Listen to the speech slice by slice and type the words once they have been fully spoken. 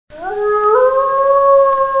Hey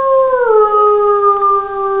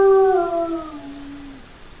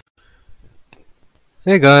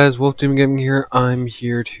guys, Wolf Doom Gaming here. I'm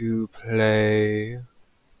here to play.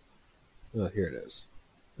 Oh, here it is.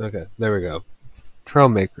 Okay, there we go.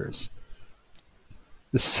 Trailmakers.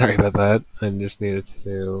 Sorry about that. I just needed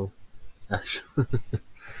to. Actually,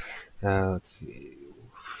 let's see.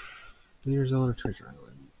 Leaders on a treasure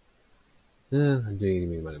island. I'm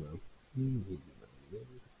doing me money mo.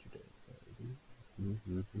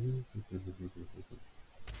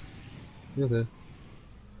 Okay.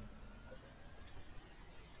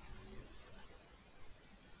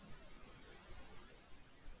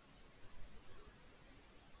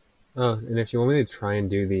 Oh, and if you want me to try and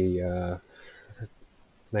do the,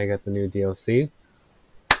 I got the new DLC,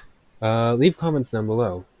 leave comments down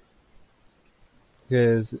below.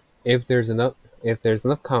 Because if there's enough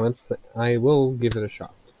comments, I will give it a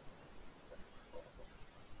shot.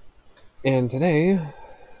 And today,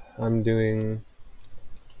 I'm doing.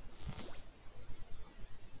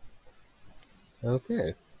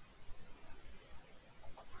 Okay.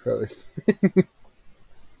 Froze.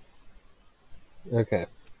 Okay.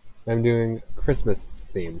 I'm doing Christmas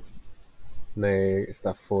theme. My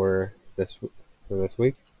stuff for this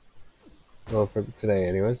week. Well, for today,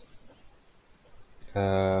 anyways.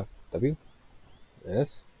 W?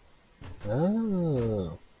 S?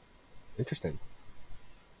 Oh. Interesting.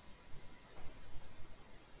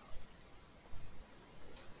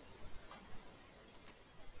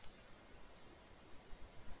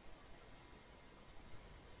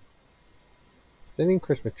 Spinning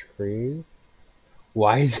Christmas tree.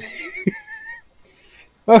 Why is it?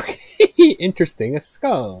 Okay, interesting. A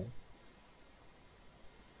skull.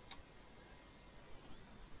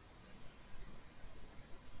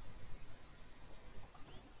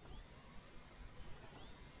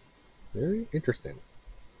 Very interesting.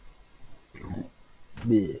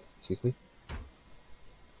 Bleh. Excuse me.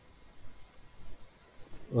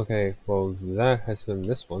 Okay, well, that has been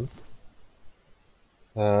this one.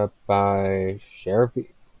 By Sheriff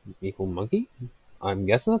Equal Monkey? I'm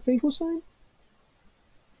guessing that's the equal sign?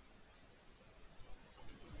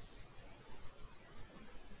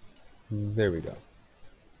 There we go.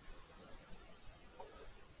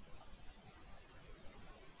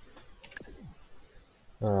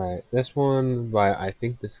 Alright, this one by I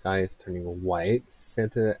think the sky is turning white.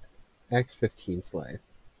 Santa X15 sleigh.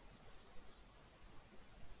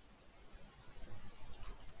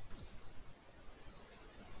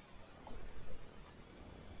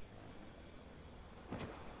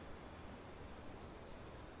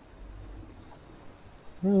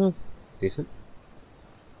 Decent.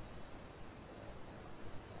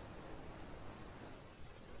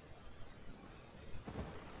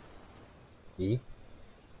 E.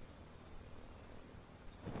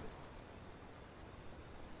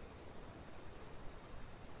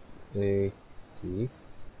 A. D.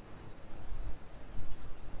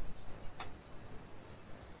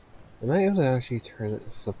 Am I able to actually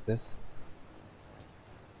flip this?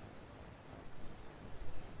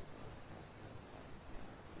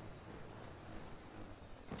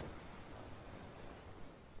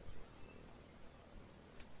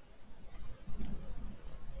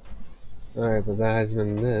 Alright, but that has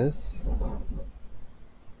been this.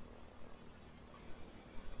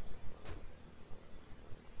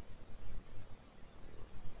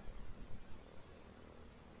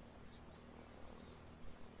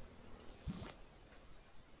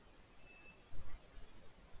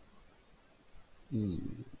 E.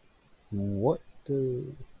 What the...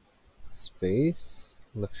 Space?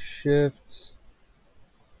 Left shift?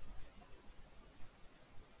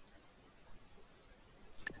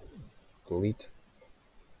 Delete.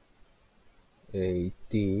 A.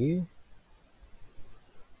 D.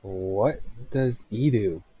 What does E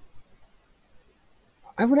do?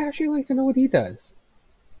 I would actually like to know what E does.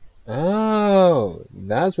 Oh,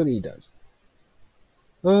 that's what E does.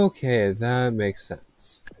 Okay, that makes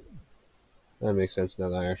sense. That makes sense now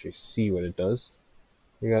that I actually see what it does.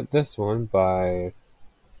 We got this one by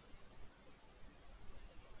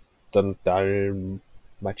Dalmaches.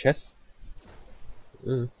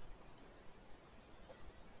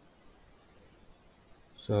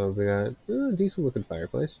 So we got a decent looking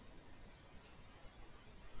fireplace.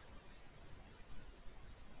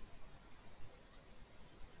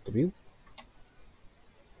 W.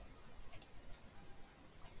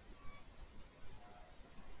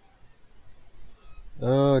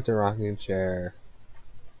 Oh, it's a rocking chair.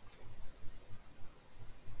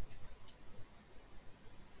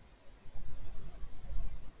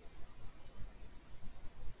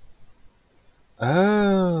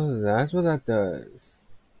 Oh, that's what that does.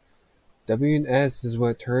 W and S is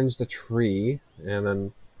what turns the tree, and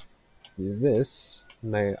then this,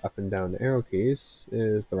 my up and down arrow keys,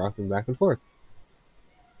 is the rocking back and forth.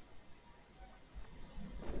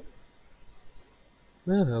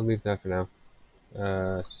 I'll leave that for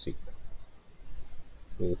now. See.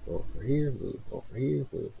 Move over here, move over here,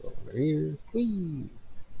 move over here. Whee!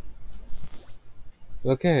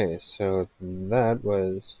 Okay, so that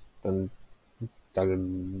was done.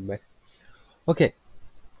 Okay,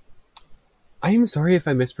 I'm sorry if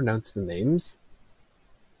I mispronounced the names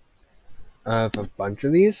of a bunch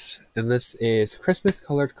of these, and this is Christmas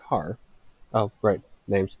Colored Car. Oh, right,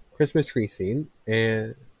 names. Christmas Tree Scene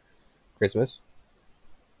and Christmas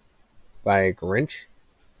by Grinch.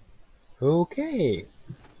 Okay.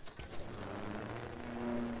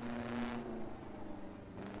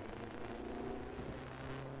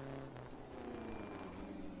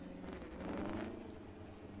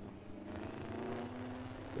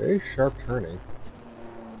 Very sharp turning.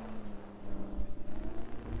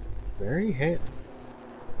 Very hand.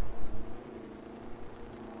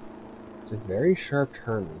 It's a very sharp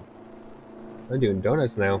turn. I'm doing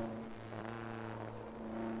donuts now.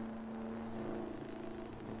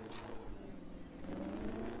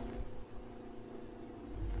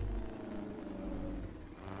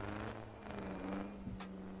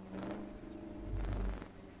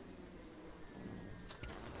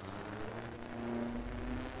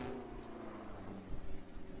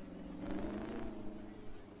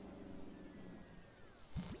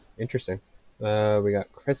 Interesting. We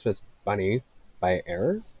got Christmas Bunny by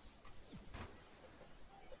Error.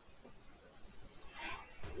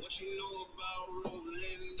 What you know about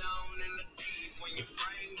rolling down in the deep when your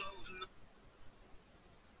brain goes.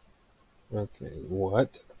 Okay,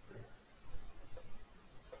 what?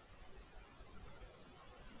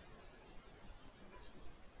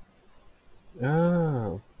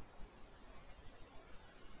 Oh.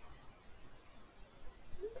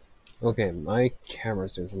 Okay, my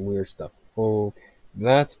camera's doing some weird stuff. Okay,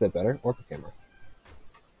 that's a bit better. Orca camera.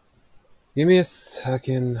 Give me a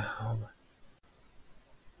second.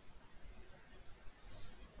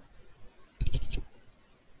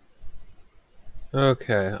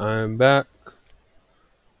 Okay, I'm back.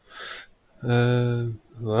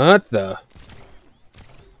 What the?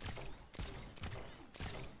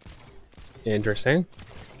 Interesting.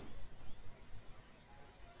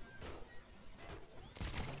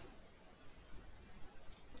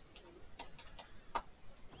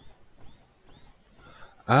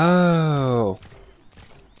 Oh.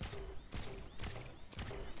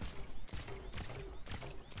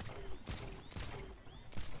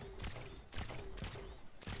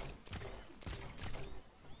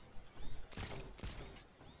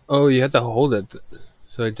 Oh, you have to hold it.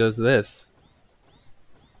 So it does this.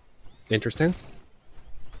 Interesting.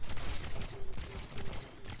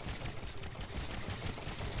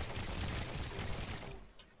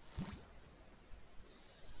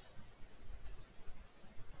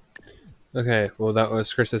 Okay, well that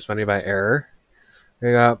was Christmas Funny by Error.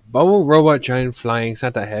 We got Bubble Robot Giant Flying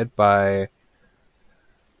Santa Head by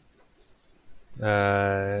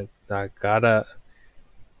Dagada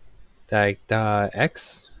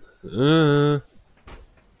X.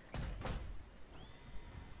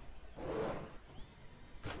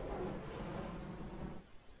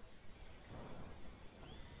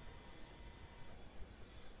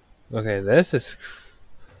 Okay, this is.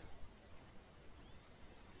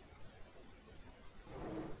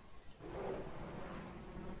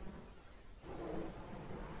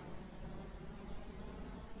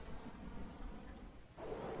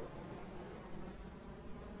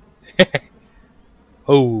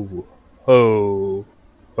 Ho, ho,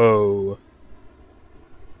 ho.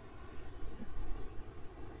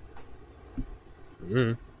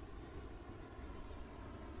 Mm.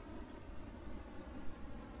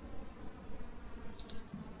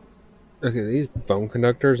 Okay, these bone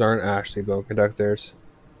conductors aren't actually bone conductors.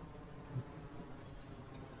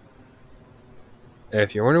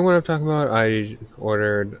 If you're wondering what I'm talking about, I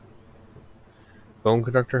ordered bone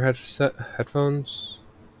conductor headphones.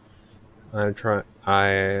 I'm trying.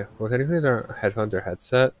 Well, technically they're headphones or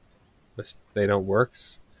headset, but they don't work.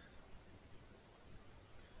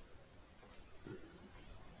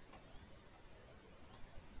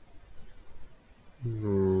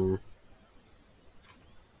 Hmm.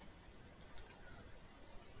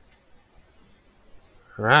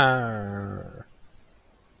 Rawr.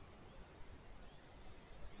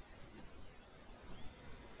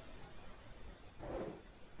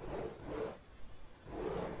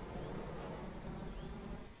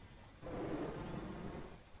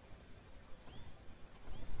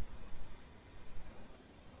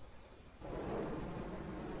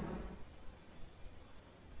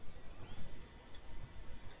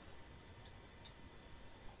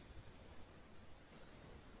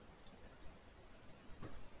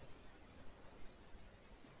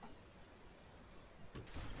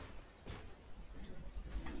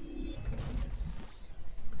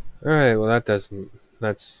 Alright, well that doesn't...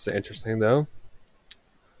 That's interesting though.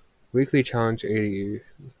 Weekly Challenge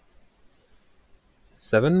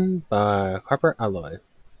 87 by Harper Alloy.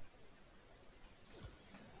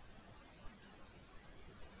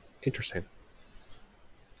 Interesting.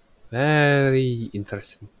 Very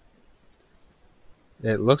interesting.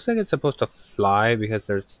 It looks like it's supposed to fly because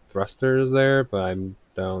there's thrusters there, but I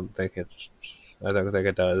don't think it's... I don't think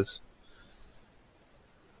it does.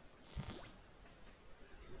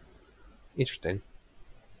 Interesting.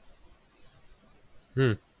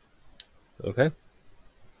 Okay.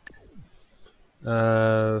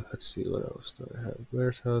 Let's see, what else do I have?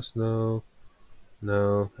 Where's House? No.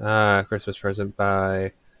 No. Christmas present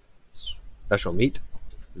by Special Meat.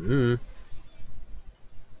 Hmm.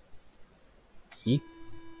 E.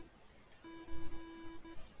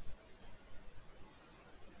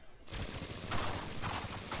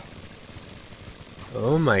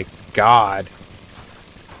 Oh my god.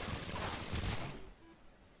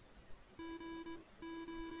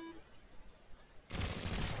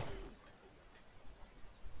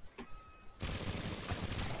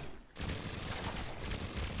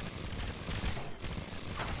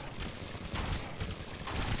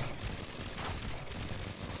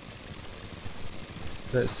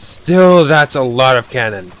 Still, that's a lot of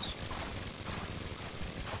cannons.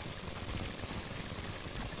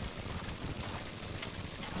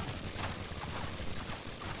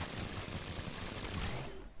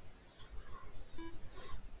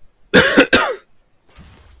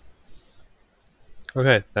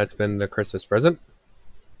 Okay, that's been the Christmas present.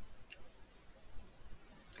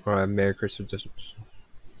 Merry Christmas.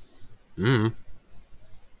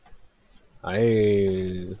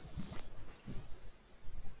 I...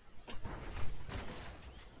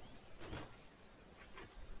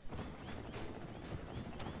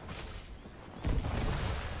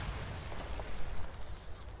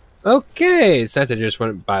 Okay, Santa just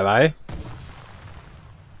went bye-bye.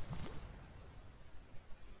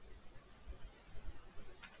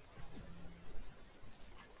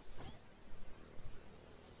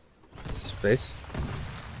 Space.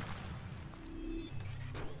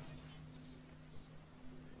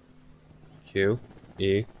 Q.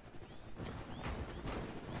 E.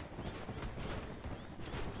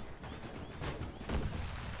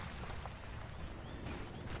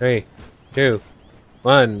 3, 2,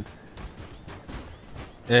 1.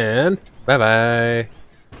 And bye-bye.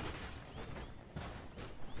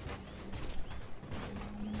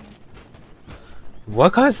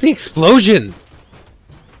 What caused the explosion?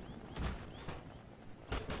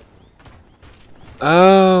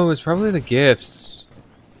 Oh, it's probably the gifts.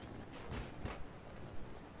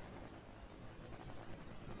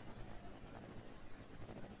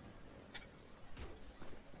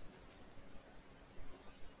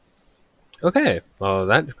 Okay, well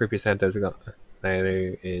that creepy Santa is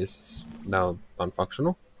now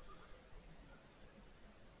unfunctional.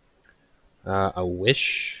 A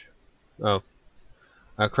wish. Oh,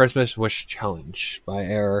 a Christmas wish challenge by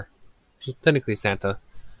Error. Which is technically Santa.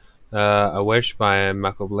 A wish by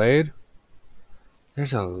Michael Blade.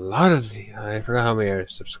 There's a lot of the. I forgot how many I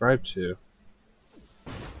subscribed to.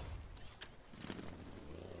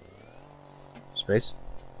 Space.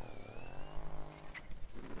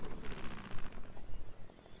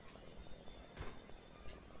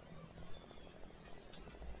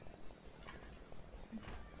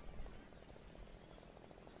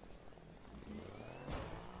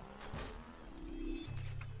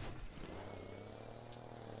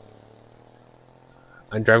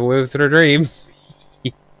 I'm driving away with a dream.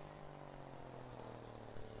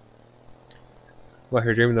 Well,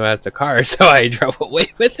 her dream though has the car, so I drove away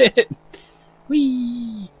with it.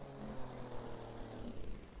 Whee!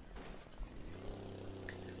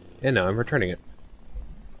 And now I'm returning it.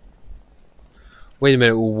 Wait a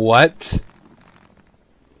minute, what?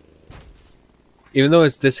 Even though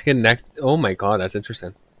it's disconnect. Oh my god, that's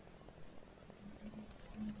interesting.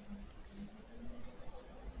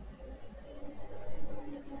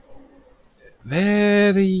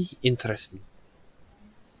 Very interesting.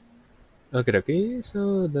 Okay,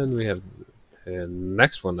 so then we have the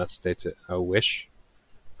next one that states a wish,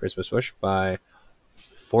 Christmas wish by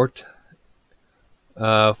Fortress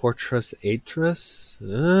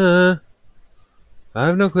Atris. I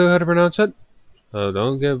have no clue how to pronounce it. So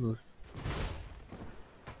don't give. Wait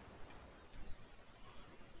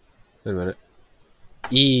a minute.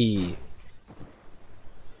 E.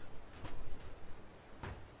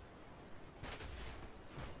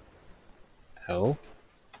 L.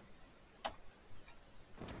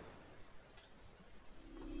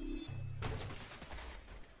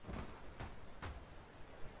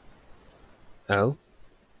 L.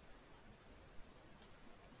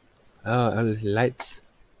 Oh, all the lights.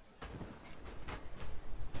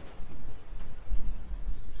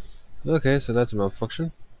 Okay, so that's a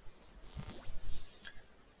malfunction.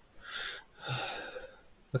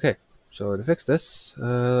 Okay, so to fix this,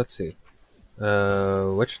 let's see.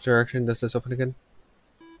 Which direction does this open again?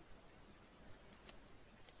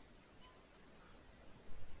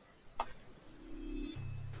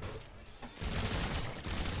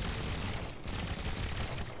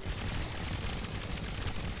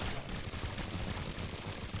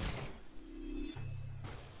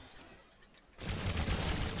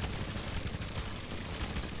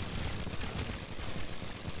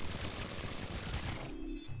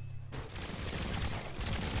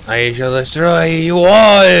 I shall destroy you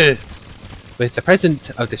all with the present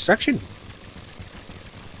of destruction.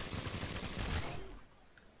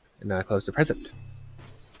 And now I close the present.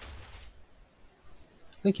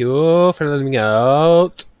 Thank you for letting me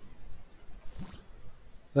out.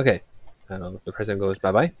 Okay, the present goes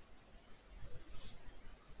bye-bye.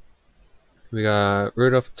 We got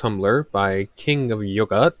Rudolph Tumbler by King of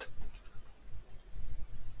Yogurt.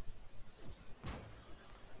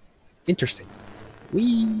 Interesting.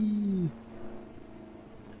 Whee!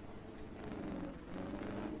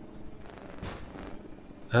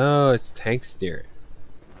 Oh, it's tank steering.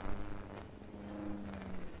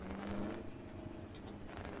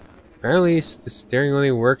 Apparently, the steering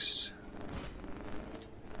only works.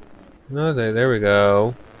 Oh, there we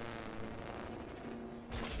go.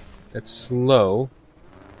 It's slow.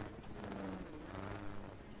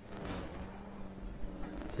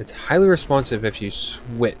 It's highly responsive if you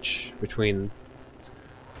switch between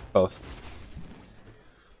both.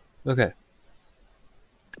 Okay.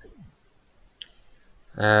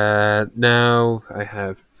 Now I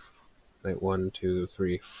have like 1, 2,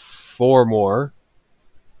 3, 4 more.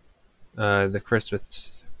 The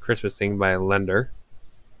Christmas thing by Lender.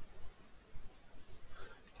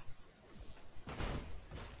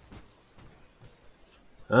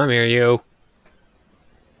 I'm here, you.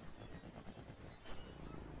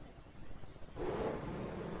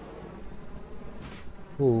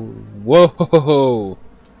 Ooh, whoa!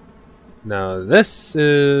 Now this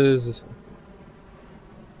is...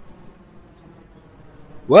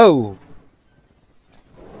 Whoa!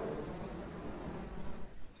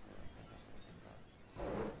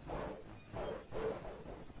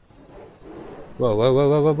 Whoa, whoa, whoa,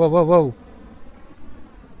 whoa, whoa, whoa, whoa, whoa!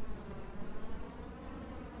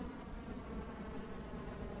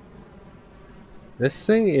 This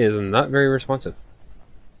thing is not very responsive.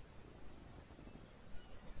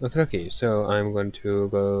 Okay, so I'm going to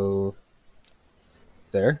go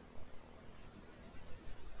there.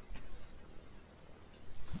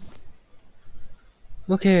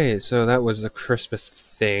 Okay, so that was the Christmas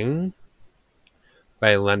thing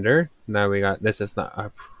by Lender. Now we got this is not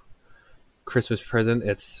a Christmas present,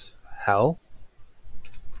 it's hell.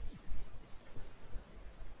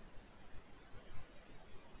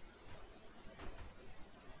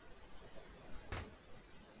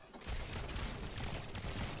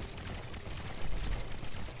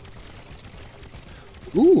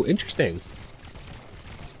 Ooh, interesting.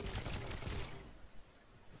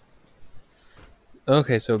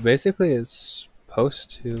 Okay, so basically it's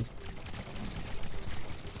supposed to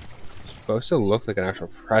look like an actual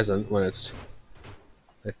present when it's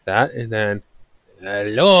like that, and then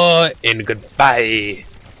hello and goodbye.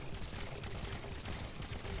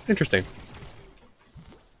 Interesting.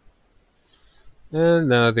 And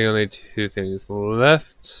now the only two things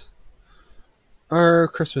left are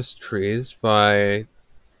Christmas trees by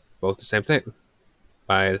both the same thing,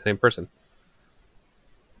 by the same person.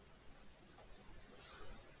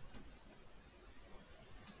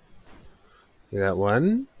 We got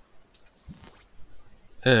one,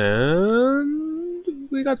 and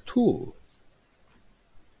we got two.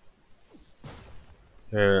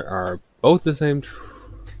 There are both the same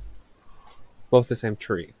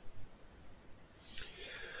tree.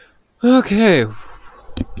 Okay.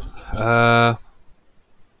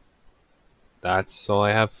 That's all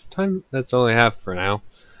I have That's all I have for now.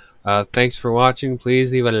 Thanks for watching.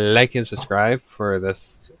 Please leave a like and subscribe for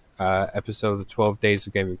this episode of the 12 Days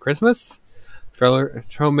of Gaming Christmas,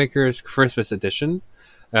 Trailmakers Christmas Edition.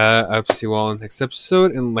 I hope to see you all in the next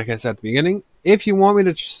episode. And like I said at the beginning, if you want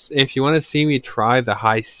to see me try the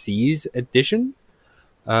High Seas Edition,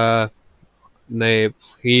 leave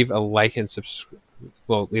a like and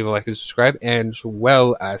subscribe, and as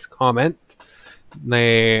well as comment.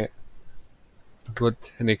 Would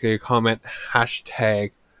technically comment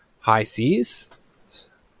hashtag high seas,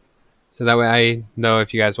 so that way I know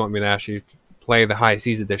if you guys want me to actually play the high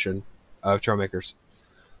seas edition of Trailmakers.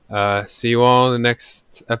 See you all in the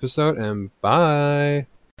next episode, and bye.